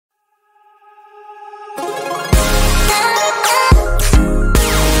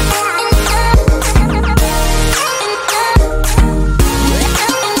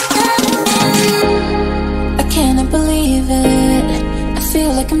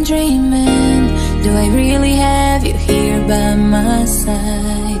been dreaming? Do I really have you here by my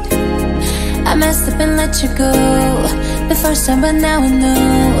side? I messed up and let you go the first time, but now I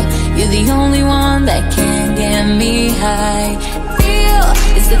know you're the only one that can get me high. Feel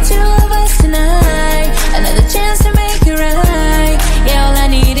it's the two of us tonight, another chance to make it right. Yeah, all I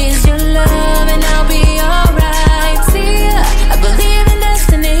need is your love and I'll be alright. See, I believe in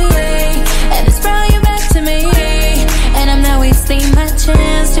destiny, and it's brought you back to me, and I'm not wasting my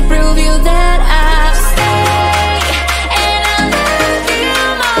chance to prove you that I'll stay, and I'll love you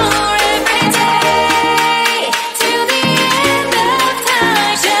more every day, till the end of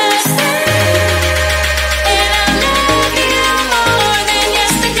time. Just stay, and I'll love you more than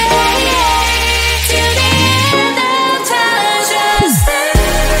yesterday, till the end of time. Just stay.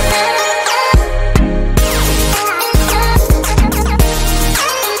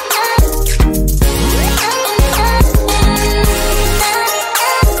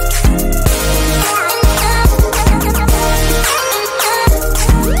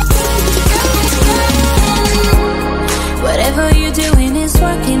 Whatever you're doing is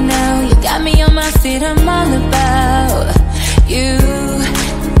working now. You got me on my feet, I'm all about you.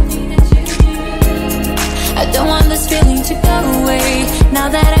 I don't want this feeling to go away. Now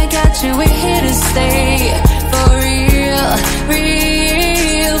that I got you, we're here to stay. For real,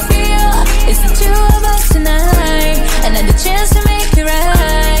 real feel it's the two of us tonight, another chance to make it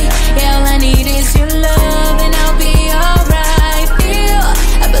right. Yeah, all I need is your love and I'll be alright. Feel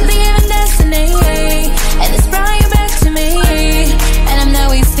I believe in destiny, and it's brought you back to me, and I'm not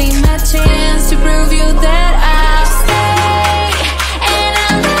wasting my chance to prove you that I'll stay, and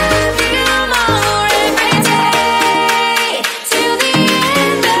I'll love you more every day, till the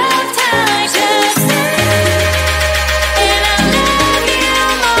end of time. Just stay, and I'll love you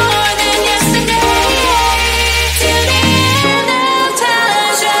more than yesterday, till the end of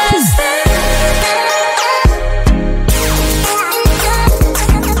time. Just stay.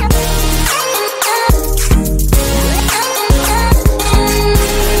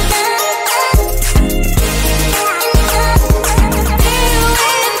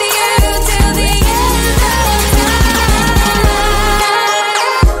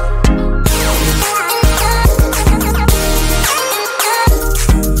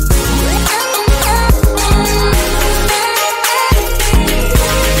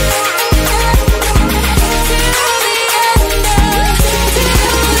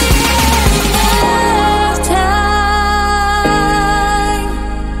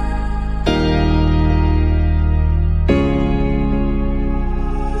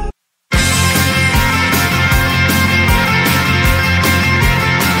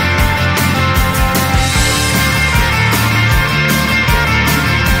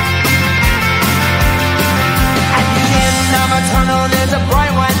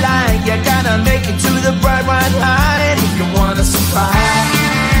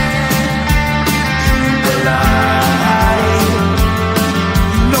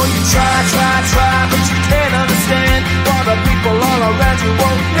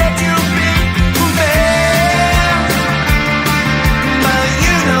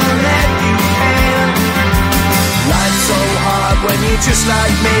 Just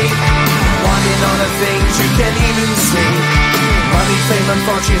like me, wanting all the things you can't even see. Money, fame and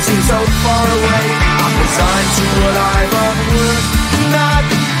fortune seem so far away. I'm resigned to what I've unworked, not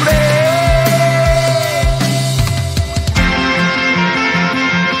play.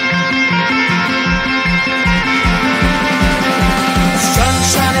 Sun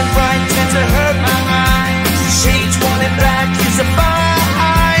shining bright tends to hurt my mind. Shades worn in black is a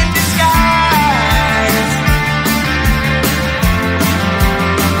fine disguise.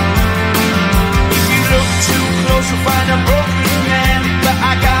 Too close to find a broken man, but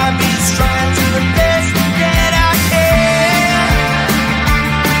I gotta be strong to the best that I can.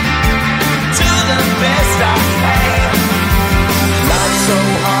 To the best I can. Life's so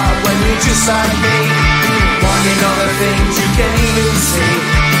hard when you're just like me, wanting all the things you can't even see.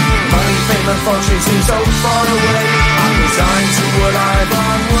 Money, fame and fortune seem so far away. I'm resigned to what I've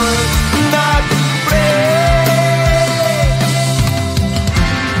unworked, not play.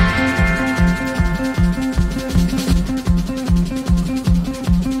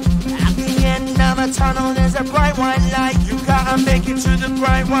 Tunnel, there's a bright white light. You gotta make it to the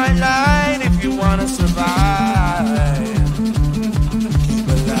bright white light if you wanna survive. Keep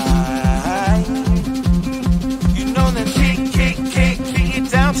alive. You know that kick it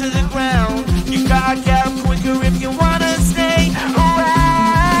down to the ground. You gotta get up quicker if you wanna stay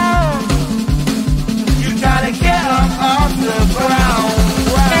around. You gotta get up off the ground.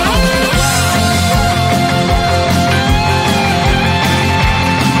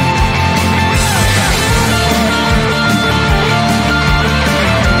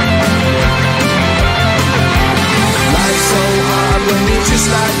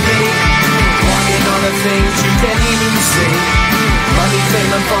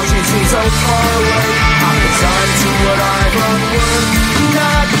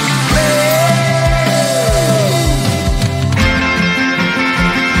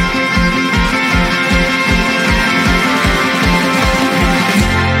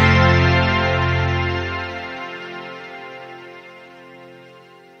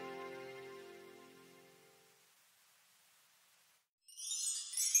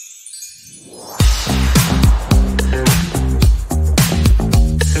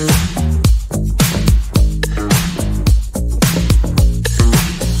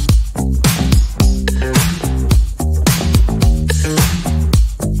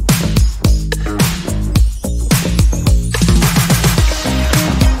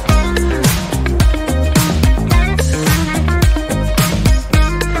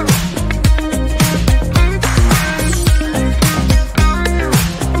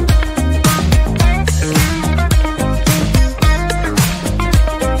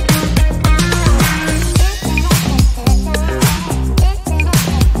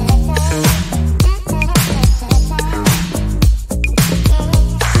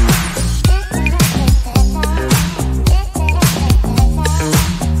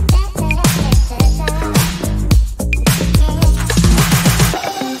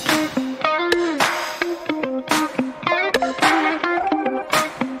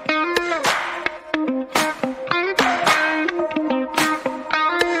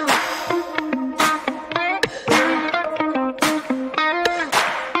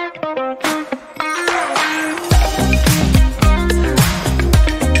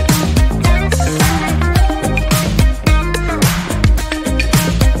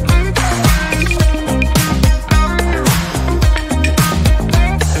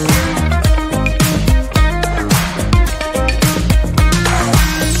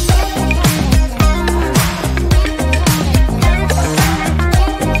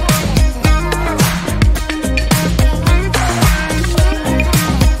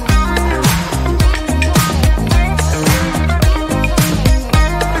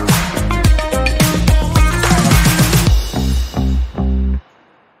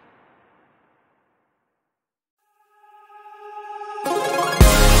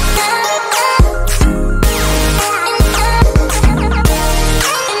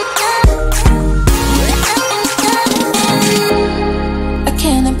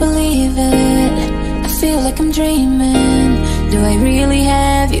 like I'm dreaming. Do I really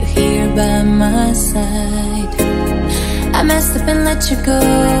have you here by my side? I messed up and let you go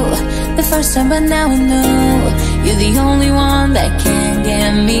the first time, but now I know you're the only one that can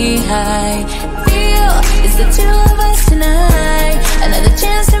get me high. Feel it's the two of us tonight, another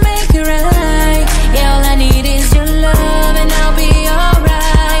chance to make it right. Yeah, all I need is your love and I'll be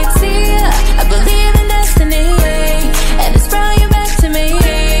alright. See, I believe in destiny, and it's brought you back to me,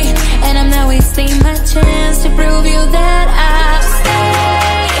 and I'm not wasting my chance to prove you that I'll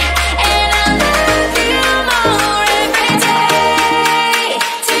stay. And I love you more every day,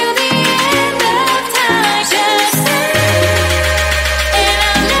 till the end of time. Just stay. And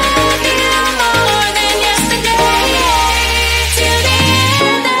I love you more than yesterday, till the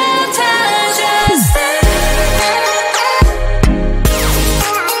end of time. Just stay.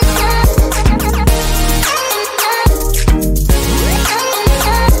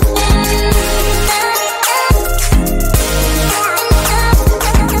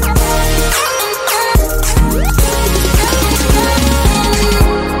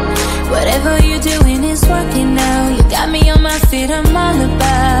 Whatever you're doing is working now. You got me on my feet, I'm all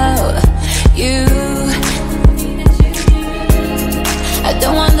about you. I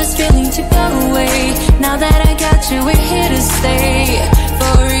don't want this feeling to go away. Now that I got you, we're here to stay.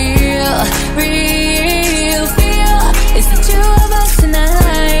 For real, real feel it's the two of us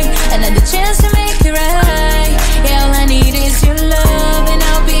tonight, another chance to make it right. Yeah, all I need is your love and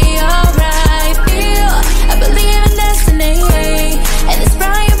I'll be alright. Feel I believe in destiny, and it's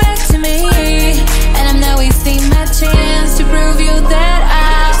brought you back to me, and I'm not wasting my chance to prove you that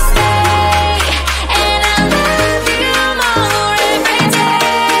I'll stay. And I love you more every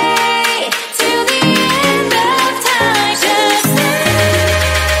day, till the end of time. Just stay.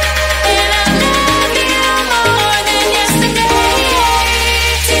 And I love you more than yesterday,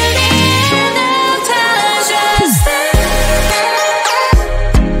 till the end of time. Just stay.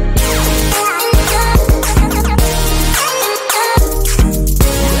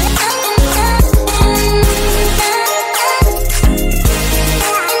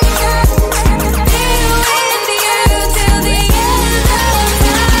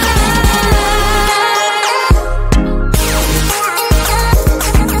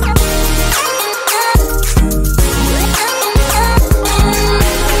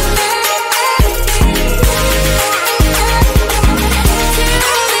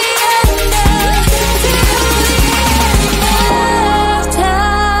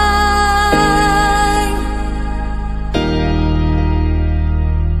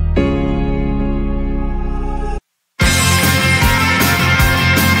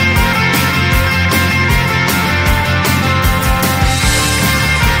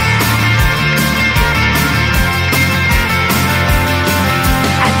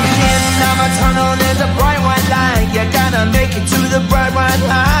 At the end of a tunnel, there's a bright white light. You gotta make it to the bright white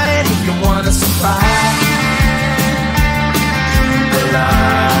light if you wanna survive the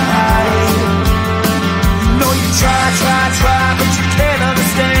light. No, you try, but you can't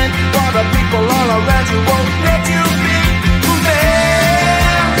understand why the people all around you won't let you be who they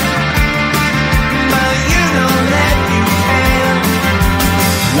are. But you know that you can.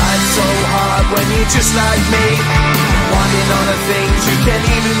 Life's so hard when you're just like me, wanting all the things you can't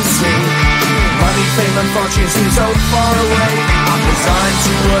even see. Money, fame and fortune seem so far away. I'm resigned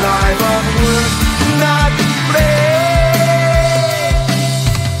to a life of work, not play.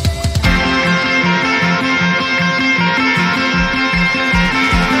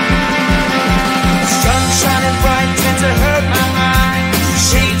 Sun shining bright tends to hurt my mind.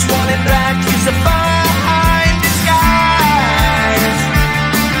 Shades worn in black is a fine disguise.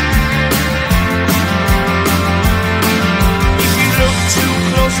 If you look too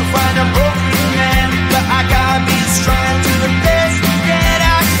close, you'll find a broken man. But I gotta be strong to the best that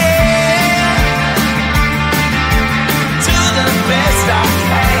I can. To the best I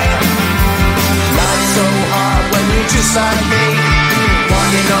can. Life's so hard when you're just like me,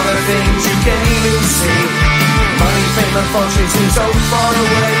 wanting all the things you can't even see. Money, fame and fortune seem so far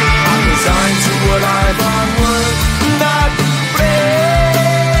away. I'm resigned to a life on work, not play.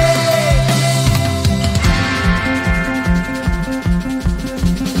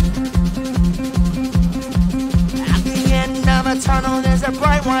 At the end of a tunnel, there's a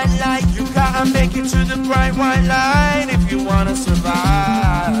bright white light. You gotta make it to the bright white light if you wanna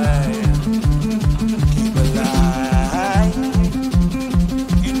survive. Keep alive.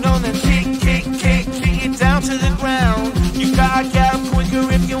 You know that kick it down to the ground. You gotta get up quicker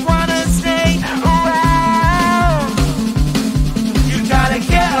if you wanna stay around. You gotta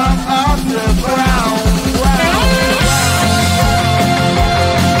get up off the ground.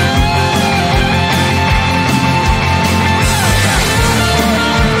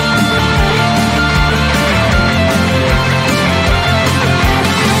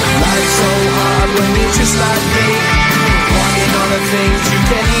 that you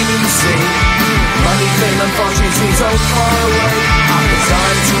can't even see. Money, fame, and fortune seem so far away. I'm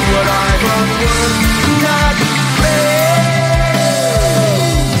resigned to what I've unworn, not me.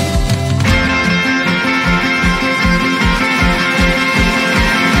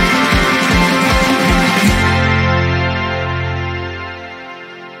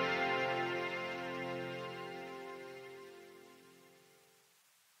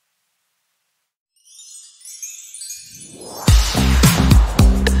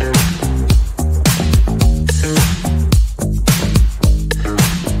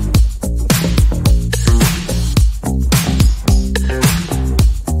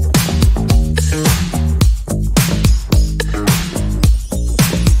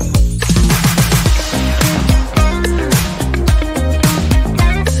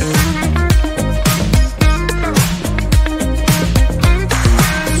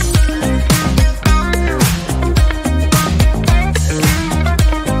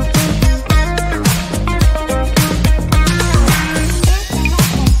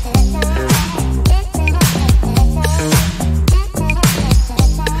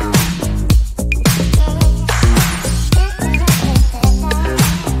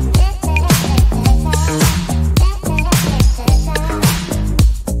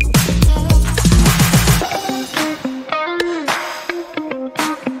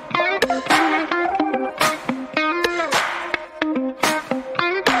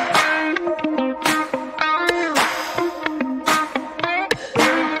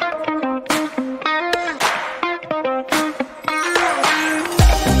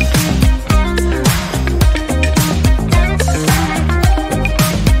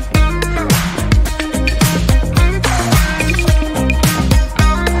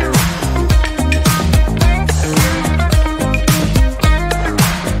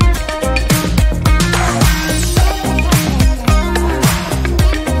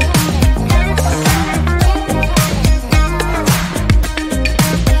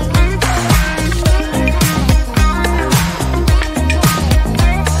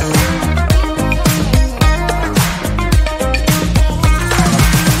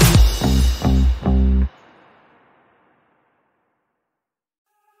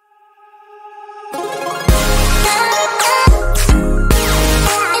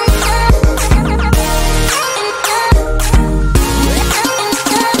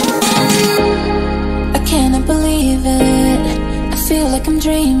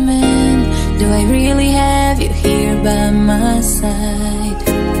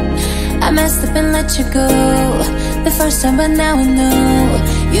 You go the first time, but now I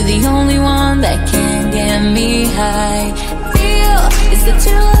know you're the only one that can get me high. Feel it's the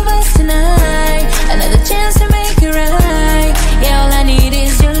two of us.